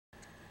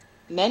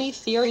Many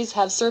theories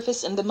have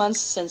surfaced in the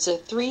months since a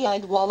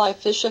three-eyed walleye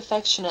fish,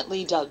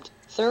 affectionately dubbed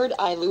Third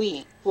Eye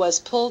Louie, was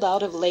pulled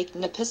out of Lake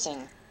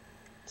Nipissing.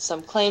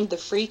 Some claimed the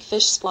freak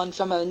fish spawned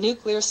from a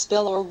nuclear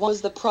spill or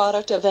was the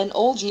product of an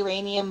old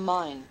uranium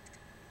mine.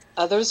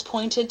 Others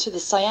pointed to the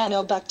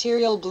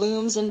cyanobacterial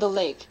blooms in the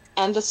lake,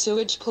 and the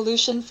sewage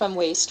pollution from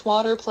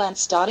wastewater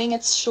plants dotting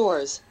its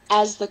shores,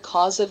 as the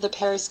cause of the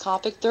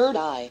periscopic third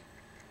eye.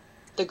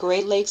 The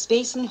Great Lakes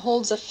Basin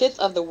holds a fifth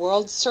of the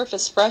world's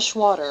surface fresh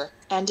water,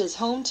 and is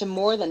home to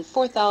more than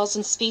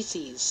 4,000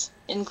 species,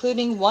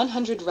 including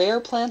 100 rare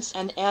plants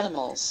and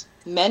animals,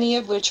 many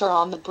of which are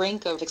on the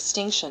brink of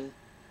extinction.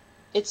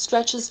 It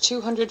stretches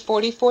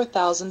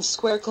 244,000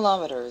 square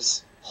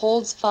kilometers,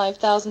 holds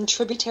 5,000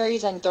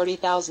 tributaries and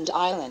 30,000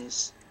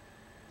 islands.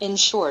 In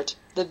short,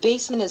 the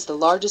basin is the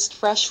largest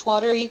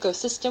freshwater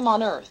ecosystem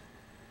on Earth.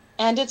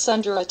 And it's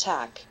under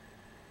attack.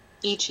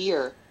 Each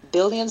year,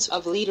 billions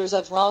of liters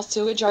of raw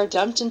sewage are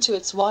dumped into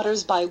its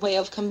waters by way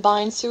of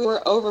combined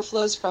sewer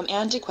overflows from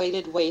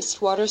antiquated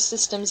wastewater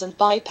systems and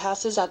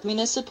bypasses at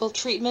municipal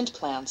treatment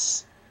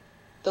plants.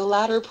 The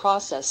latter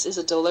process is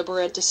a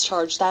deliberate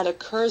discharge that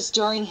occurs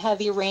during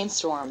heavy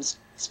rainstorms,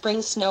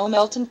 spring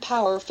snowmelt and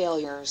power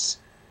failures.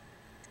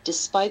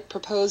 Despite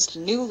proposed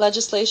new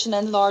legislation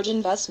and large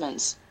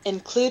investments,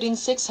 including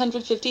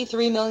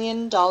 $653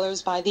 million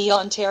by the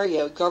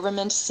Ontario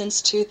government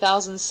since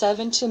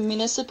 2007 to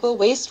municipal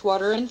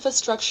wastewater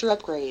infrastructure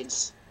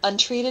upgrades,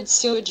 untreated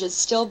sewage is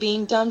still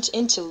being dumped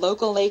into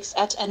local lakes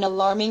at an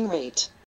alarming rate.